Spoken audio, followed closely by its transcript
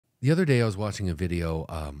The other day I was watching a video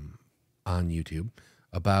on YouTube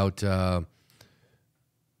about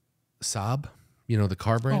Saab, you know, the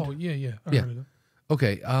car brand. Oh, yeah. I Yeah. heard of that.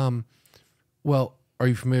 Okay. Well, are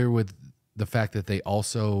you familiar with the fact that they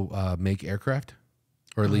also make aircraft?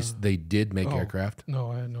 Or at least they did make aircraft?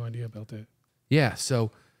 No, I had no idea about that. Yeah.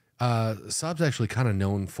 So Saab's actually kind of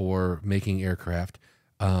known for making aircraft.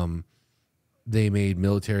 They made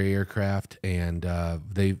military aircraft, and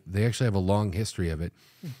they actually have a long history of it.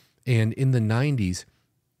 And in the 90s,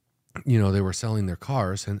 you know, they were selling their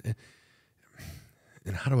cars, and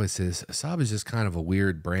how do I say this? Saab is just kind of a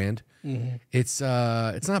weird brand. Mm-hmm. It's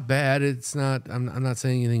not bad. It's not. I'm not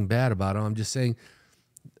saying anything bad about them. I'm just saying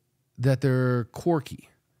that they're quirky.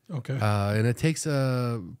 Okay. And it takes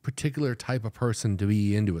a particular type of person to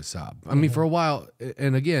be into a Saab. I mean, for a while,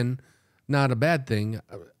 and again, not a bad thing.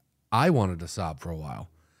 I wanted a Saab for a while.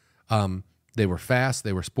 They were fast.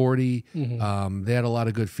 They were sporty. They had a lot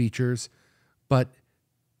of good features, but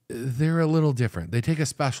they're a little different. They take a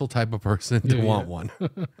special type of person to want one.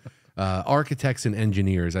 Architects and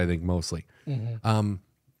engineers, I think, mostly.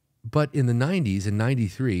 But in the 90s, in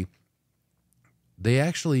 93, they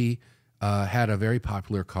actually had a very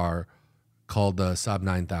popular car called the Saab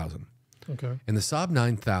 9000. Okay. And the Saab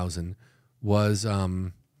 9000 was,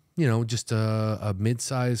 you know, just a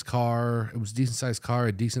mid-sized car. It was a decent-sized car,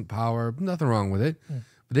 a decent power, nothing wrong with it.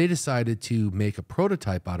 But they decided to make a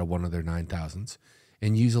prototype out of one of their 9000s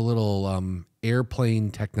and use a little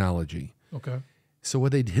airplane technology. Okay. So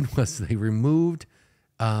what they did was they removed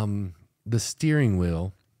the steering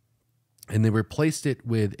wheel and they replaced it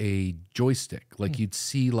with a joystick, like you'd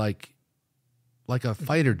see like a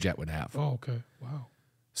fighter jet would have. Oh, okay. Wow.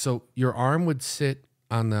 So your arm would sit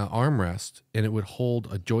on the armrest and it would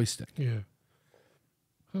hold a joystick. Yeah.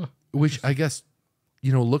 Huh. Which I guess,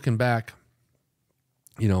 you know, looking back,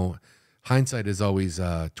 you know, hindsight is always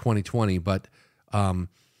 20/20, but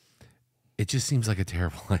it just seems like a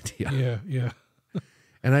terrible idea. Yeah.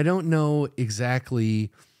 And I don't know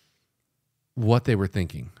exactly what they were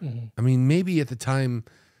thinking. I mean, maybe at the time,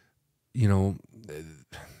 you know,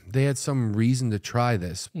 they had some reason to try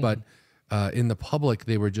this, but in the public,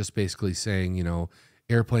 they were just basically saying, you know,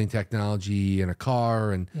 airplane technology in a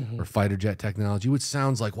car and or fighter jet technology, which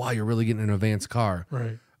sounds like, wow, you're really getting an advanced car.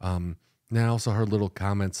 Right. And I also heard little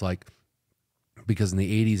comments like, because in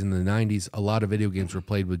the 80s and the 90s, a lot of video games were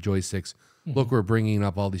played with joysticks. Look, we're bringing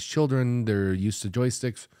up all these children. They're used to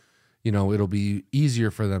joysticks. You know, it'll be easier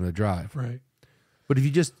for them to drive. Right. But if you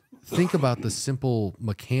just think about the simple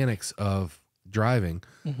mechanics of driving,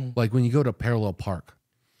 like when you go to parallel park,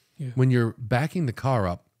 when you're backing the car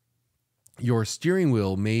up, your steering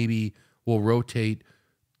wheel maybe will rotate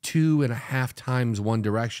 2.5 times one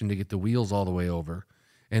direction to get the wheels all the way over.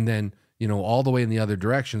 And then, you know, all the way in the other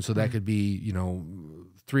direction. So that could be, you know,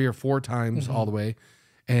 3 or 4 times all the way.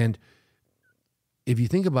 And if you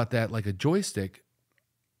think about that like a joystick,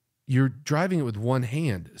 you're driving it with one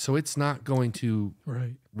hand. So it's not going to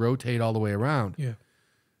rotate all the way around. Yeah.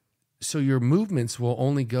 So your movements will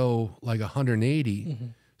only go like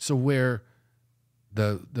 180. So where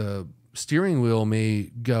the steering wheel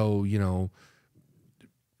may go, you know,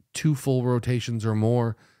 2 full rotations or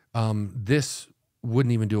more, this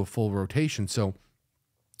wouldn't even do a full rotation. So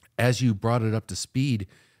as you brought it up to speed,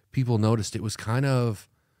 people noticed it was kind of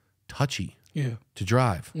touchy to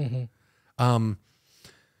drive.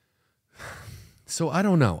 So I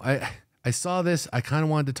don't know. I saw this. I kind of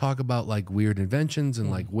wanted to talk about like weird inventions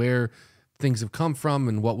and like where things have come from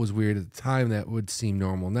and what was weird at the time that would seem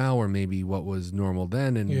normal now, or maybe what was normal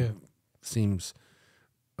then and seems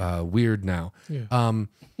weird now.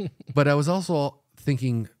 But I was also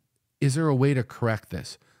thinking, is there a way to correct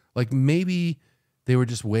this? Like maybe they were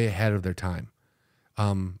just way ahead of their time.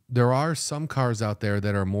 There are some cars out there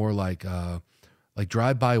that are more like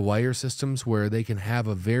drive-by-wire systems where they can have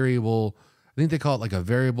a variable, I think they call it like a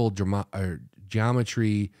variable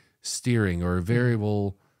geometry steering or a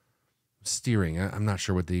variable steering. I'm not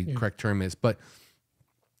sure what the correct term is, but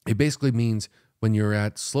it basically means when you're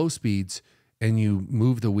at slow speeds and you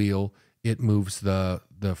move the wheel, it moves the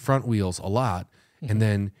front wheels a lot. And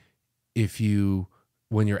then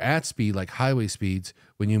when you're at speed, like highway speeds,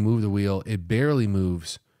 when you move the wheel, it barely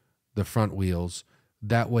moves the front wheels.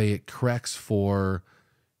 That way it corrects for,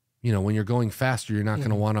 you know, when you're going faster, you're not going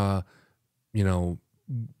to want to, you know,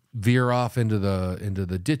 veer off into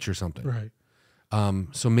the ditch or something. Right.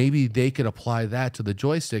 So maybe they could apply that to the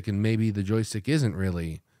joystick, and maybe the joystick isn't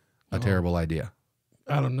really a terrible idea.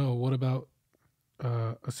 I don't know. What about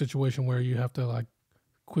a situation where you have to like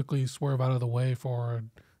quickly swerve out of the way for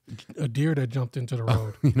a deer that jumped into the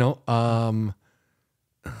road? You know,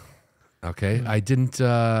 Okay, I didn't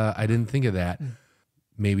think of that.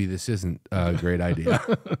 Maybe this isn't a great idea.